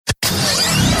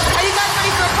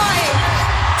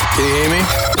Can you hear me?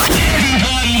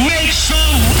 Everybody make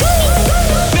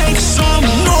some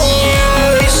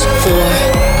noise for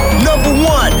number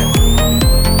one.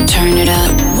 Turn it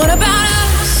up. What about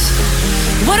us?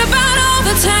 What about all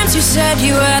the times you said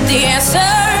you had the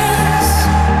answers?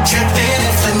 Dripping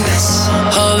in finesse.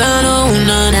 Hold on, oh,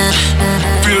 no, no.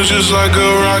 Feels just like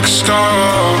a rock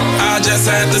star. I just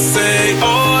had to say,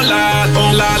 hola,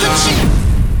 hola, let's see.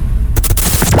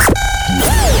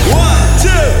 1, 2,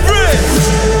 3.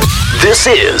 This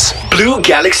is Blue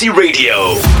Galaxy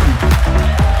Radio.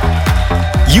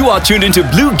 You are tuned into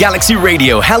Blue Galaxy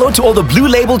Radio. Hello to all the Blue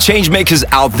Label changemakers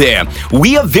out there.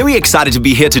 We are very excited to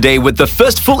be here today with the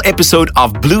first full episode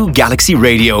of Blue Galaxy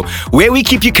Radio, where we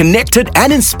keep you connected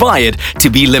and inspired to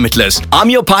be limitless. I'm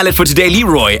your pilot for today,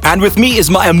 Leroy, and with me is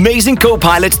my amazing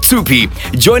co-pilot, Tsupi.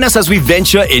 Join us as we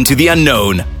venture into the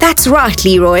unknown. That's right,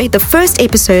 Leroy. The first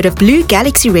episode of Blue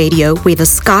Galaxy Radio, where the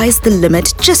sky's the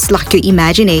limit, just like your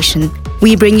imagination.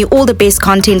 We bring you all the best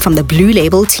content from the Blue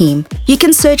Label team. You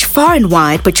can search far and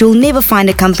wide, but you'll never find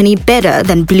a company better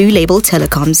than Blue Label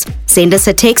Telecoms. Send us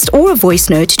a text or a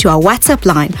voice note to our WhatsApp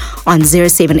line on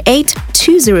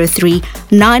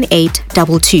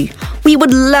 078-203-9822. We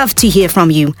would love to hear from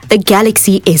you. The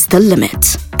galaxy is the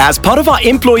limit. As part of our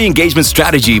employee engagement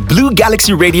strategy, Blue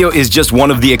Galaxy Radio is just one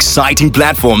of the exciting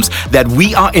platforms that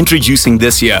we are introducing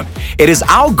this year. It is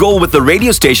our goal with the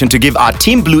radio station to give our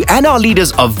Team Blue and our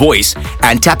leaders a voice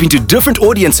and tap into different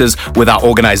audiences with our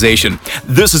organization.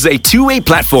 This is a two-way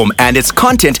platform and its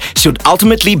content should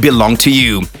ultimately belong to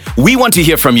you. We want to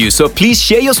hear from you, so please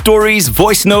share your stories,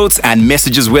 voice notes, and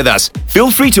messages with us. Feel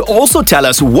free to also tell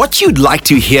us what you'd like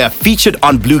to hear featured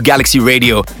on Blue Galaxy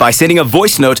Radio by sending a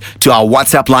voice note to our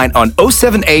WhatsApp line on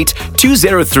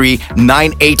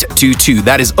 078-203-9822.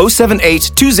 That is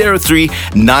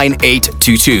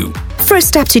 078-203-9822.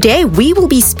 First up today, we will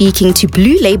be speaking to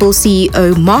Blue Label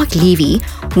CEO Mark Levy,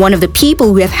 one of the people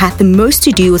who have had the most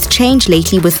to do with change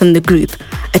lately within the group.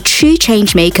 A true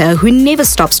change maker who never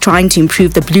stops trying to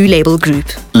improve the Blue Label group.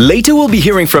 Later we'll be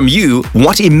hearing from you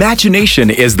what imagination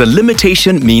is the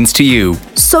limitation means to you.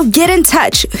 So get in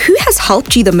touch. Who has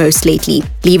helped you the most lately?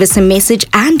 Leave us a message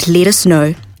and let us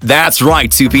know. That's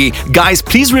right, Supi. Guys,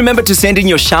 please remember to send in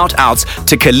your shout-outs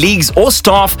to colleagues or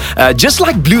staff, just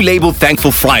like Blue Label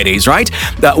Thankful Fridays, right?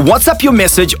 WhatsApp your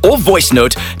message or voice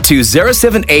note to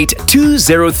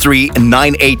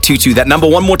 078-203-9822. That number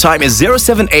one more time is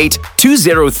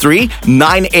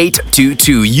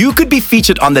 078-203-9822. You could be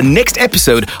featured on the next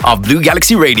episode of Blue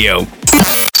Galaxy Radio.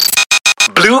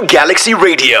 Blue Galaxy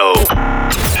Radio.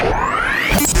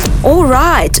 All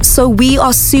right, so we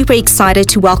are super excited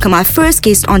to welcome our first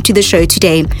guest onto the show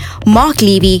today, Mark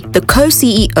Levy, the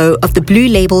co-CEO of the Blue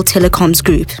Label Telecoms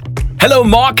Group. Hello,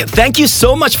 Mark. Thank you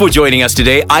so much for joining us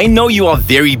today. I know you are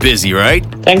very busy, right?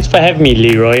 Thanks for having me,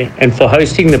 Leroy, and for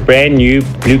hosting the brand new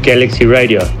Blue Galaxy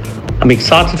Radio. I'm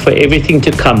excited for everything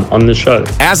to come on the show.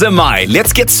 As am I.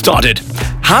 Let's get started.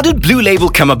 How did Blue Label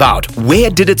come about? Where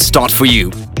did it start for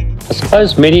you? I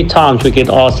suppose many times we get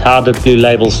asked, how did Blue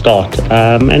Label start?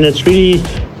 And it's really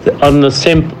on the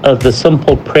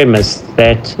simple premise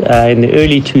that in the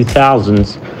early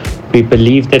 2000s, we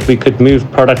believed that we could move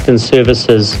product and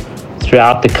services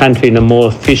throughout the country in a more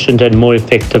efficient and more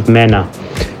effective manner.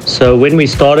 So when we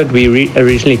started, we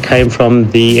originally came from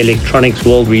the electronics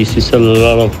world. We used to sell a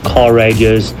lot of car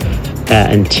radios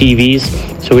and TVs.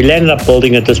 So we landed up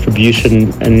building a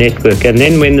distribution network. And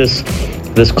then when this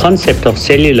concept of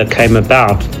cellular came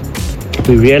about,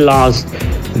 we realized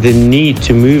the need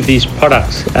to move these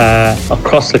products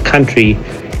across the country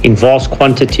in vast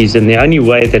quantities, and the only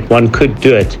way that one could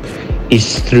do it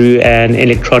is through an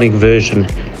electronic version.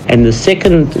 And the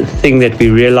second thing that we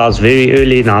realized very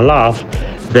early in our life,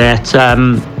 that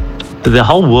the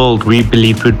whole world, we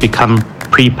believed, would become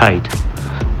prepaid.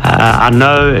 I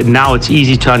know now it's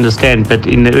easy to understand, but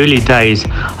in the early days,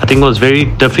 I think it was very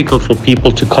difficult for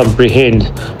people to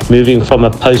comprehend moving from a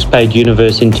postpaid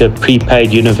universe into a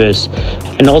prepaid universe,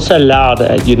 and also allowed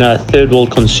a third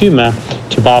world consumer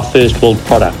to buy a first world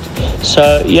product.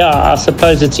 So yeah, I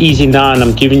suppose it's easy now, and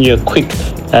I'm giving you a quick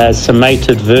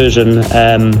summated version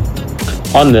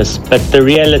on this, but the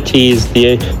reality is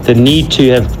the need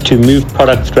to move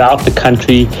product throughout the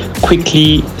country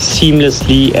quickly,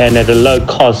 seamlessly, and at a low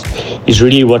cost is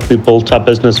really what we built our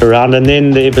business around. And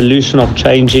then the evolution of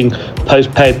changing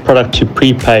postpaid product to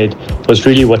prepaid was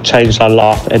really what changed our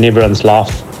life and everyone's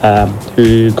life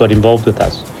who got involved with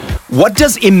us. What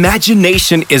does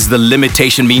imagination is the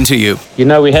limitation mean to you?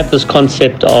 We have this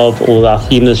concept of, or our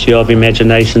theme this year of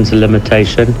imagination's a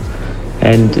limitation.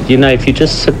 And, if you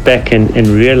just sit back and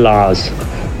realize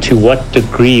to what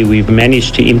degree we've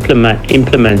managed to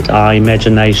implement our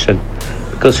imagination.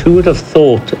 Because who would have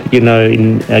thought,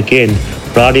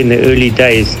 right in the early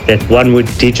days, that one would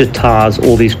digitize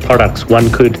all these products. One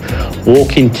could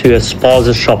walk into a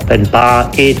spaza shop and buy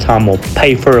airtime or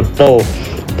pay for a bill,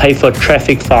 pay for a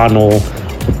traffic fine or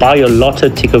buy your lotto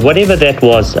ticket, whatever that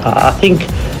was. I think,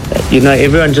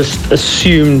 everyone just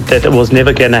assumed that it was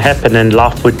never going to happen and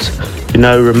life would,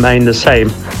 remain the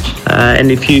same.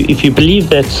 And if you believe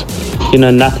that,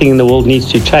 nothing in the world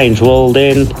needs to change, well,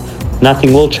 then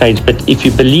nothing will change. But if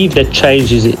you believe that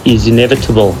change is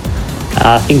inevitable,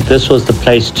 I think this was the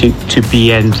place to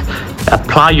be and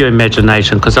apply your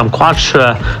imagination, because I'm quite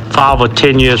sure 5 or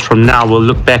 10 years from now we'll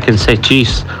look back and say,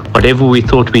 geez, whatever we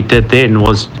thought we did then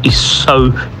is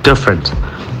so different.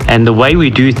 And the way we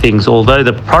do things, although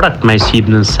the product may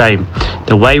seem the same,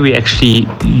 the way we actually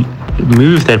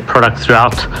move that product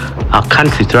throughout our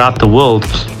country, throughout the world,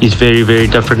 is very, very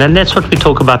different. And that's what we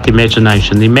talk about, the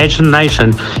imagination. The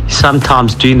imagination is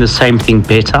sometimes doing the same thing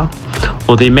better,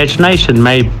 or the imagination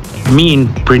may mean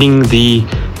bringing the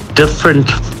different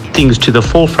things to the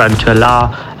forefront to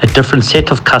allow a different set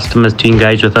of customers to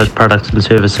engage with those products and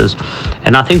services.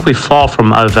 And I think we're far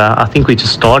from over. I think we're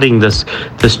just starting this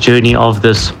journey of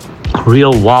this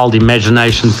real wild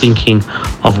imagination thinking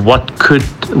of what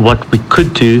we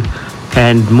could do,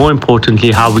 and more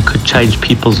importantly, how we could change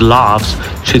people's lives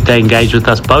should they engage with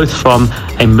us, both from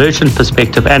a merchant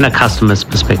perspective and a customer's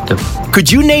perspective. Could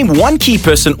you name one key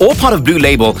person or part of Blue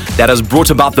Label that has brought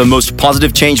about the most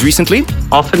positive change recently?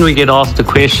 Often we get asked the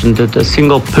question, did a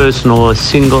single person or a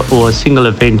single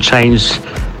event change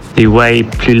the way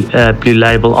Blue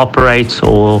Label operates,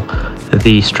 or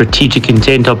the strategic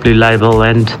intent of Blue Label?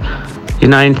 And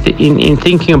in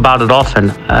thinking about it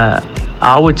often,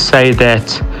 I would say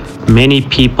that many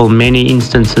people, many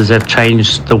instances have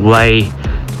changed the way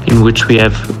in which we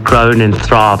have grown and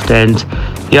thrived. And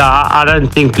I don't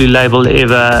think Blue Label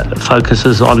ever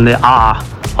focuses on the I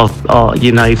of,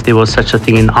 if there was such a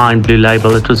thing, an I in Blue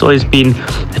Label. It was always been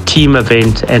a team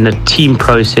event and a team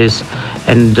process,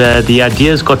 and the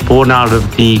ideas got born out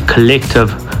of the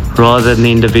collective rather than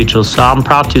the individual. So I'm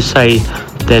proud to say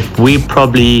that we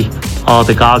probably are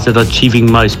the guys that are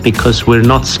achieving most, because we're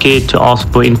not scared to ask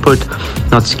for input,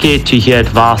 not scared to hear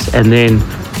advice, and then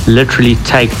literally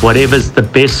take whatever's the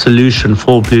best solution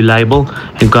for Blue Label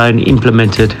and go and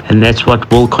implement it. And that's what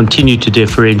will continue to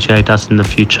differentiate us in the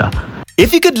future.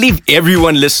 If you could leave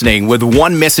everyone listening with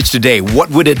one message today, what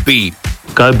would it be?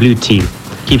 Go Blue Team.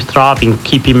 Keep thriving,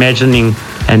 keep imagining,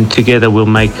 and together we'll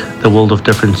make the world of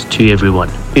difference to everyone.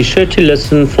 Be sure to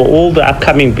listen for all the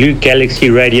upcoming Blue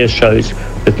Galaxy radio shows,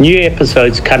 with new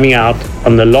episodes coming out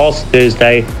on the last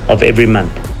Thursday of every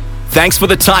month. Thanks for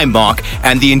the time, Mark,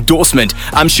 and the endorsement.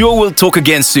 I'm sure we'll talk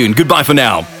again soon. Goodbye for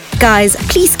now. Guys,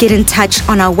 please get in touch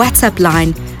on our WhatsApp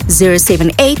line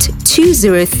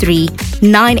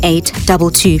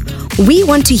 078-203-9822. We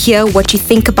want to hear what you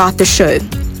think about the show.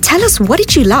 Tell us, what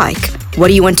did you like? What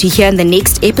do you want to hear in the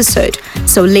next episode?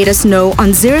 So let us know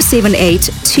on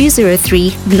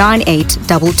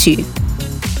 078-203-9822.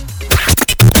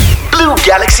 Blue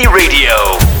Galaxy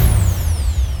Radio.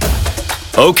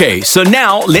 Okay, so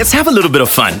now let's have a little bit of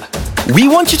fun. We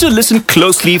want you to listen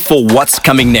closely for what's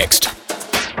coming next.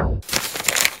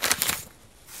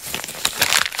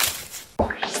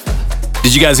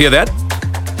 Did you guys hear that?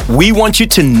 We want you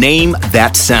to name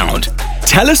that sound.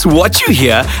 Tell us what you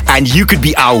hear and you could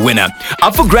be our winner.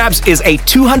 Up for grabs is a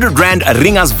 200 Rand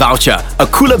Ringers voucher, a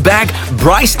cooler bag,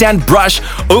 Bryce stand brush,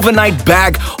 overnight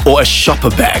bag, or a shopper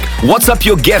bag. WhatsApp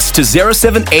your guess to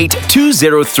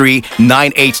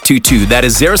 078-203-9822. That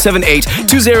is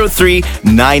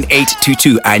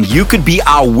 078-203-9822, and you could be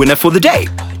our winner for the day.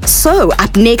 So,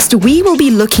 up next, we will be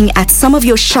looking at some of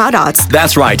your shout-outs.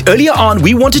 That's right. Earlier on,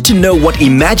 we wanted to know what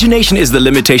imagination is the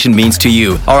limitation means to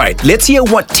you. All right, let's hear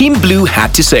what Team Blue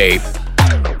had to say.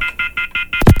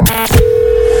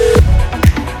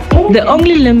 The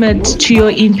only limit to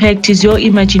your impact is your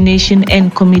imagination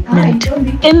and commitment.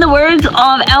 In the words of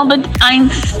Albert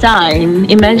Einstein,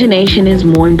 imagination is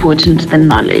more important than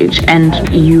knowledge,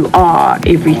 and you are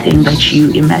everything that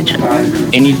you imagine.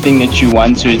 Anything that you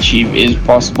want to achieve is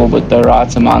possible with the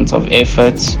right amount of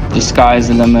effort. The sky is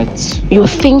the limit. Your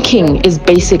thinking is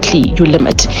basically your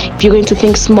limit. If you're going to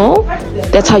think small,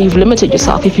 that's how you've limited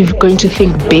yourself. If you're going to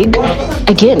think big,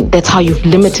 again, that's how you've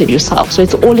limited yourself. So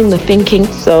it's all in the thinking.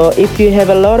 So if you have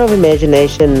a lot of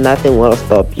imagination, nothing will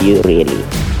stop you, really.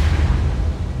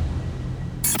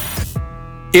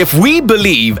 If we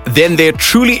believe, then there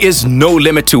truly is no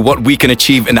limit to what we can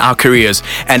achieve in our careers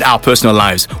and our personal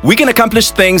lives. We can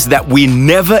accomplish things that we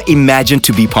never imagined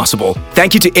to be possible.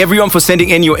 Thank you to everyone for sending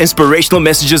in your inspirational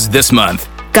messages this month.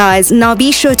 Guys, now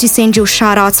be sure to send your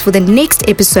shout-outs for the next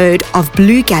episode of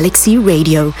Blue Galaxy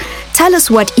Radio. Tell us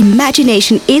what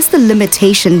imagination is the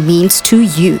limitation means to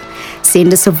you.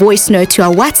 Send us a voice note to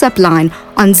our WhatsApp line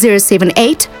on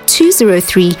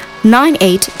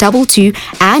 078-203-9822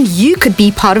 and you could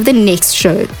be part of the next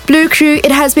show. Blue Crew,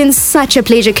 it has been such a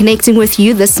pleasure connecting with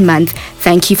you this month.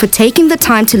 Thank you for taking the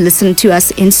time to listen to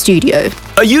us in studio.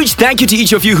 A huge thank you to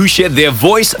each of you who shared their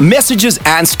voice, messages,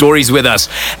 and stories with us.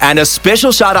 And a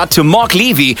special shout out to Mark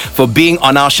Levy for being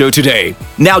on our show today.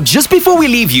 Now, just before we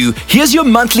leave you, here's your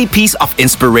monthly piece of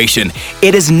inspiration.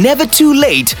 It is never too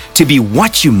late to be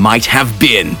what you might have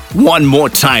been. One more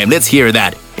time, let's hear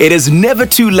that. It is never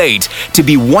too late to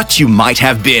be what you might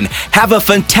have been. Have a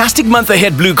fantastic month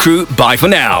ahead, Blue Crew. Bye for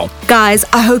now. Guys,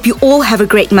 I hope you all have a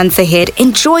great month ahead.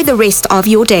 Enjoy the rest of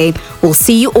your day. We'll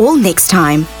see you all next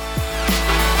time.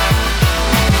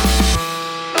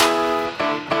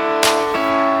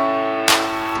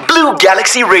 Blue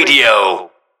Galaxy Radio.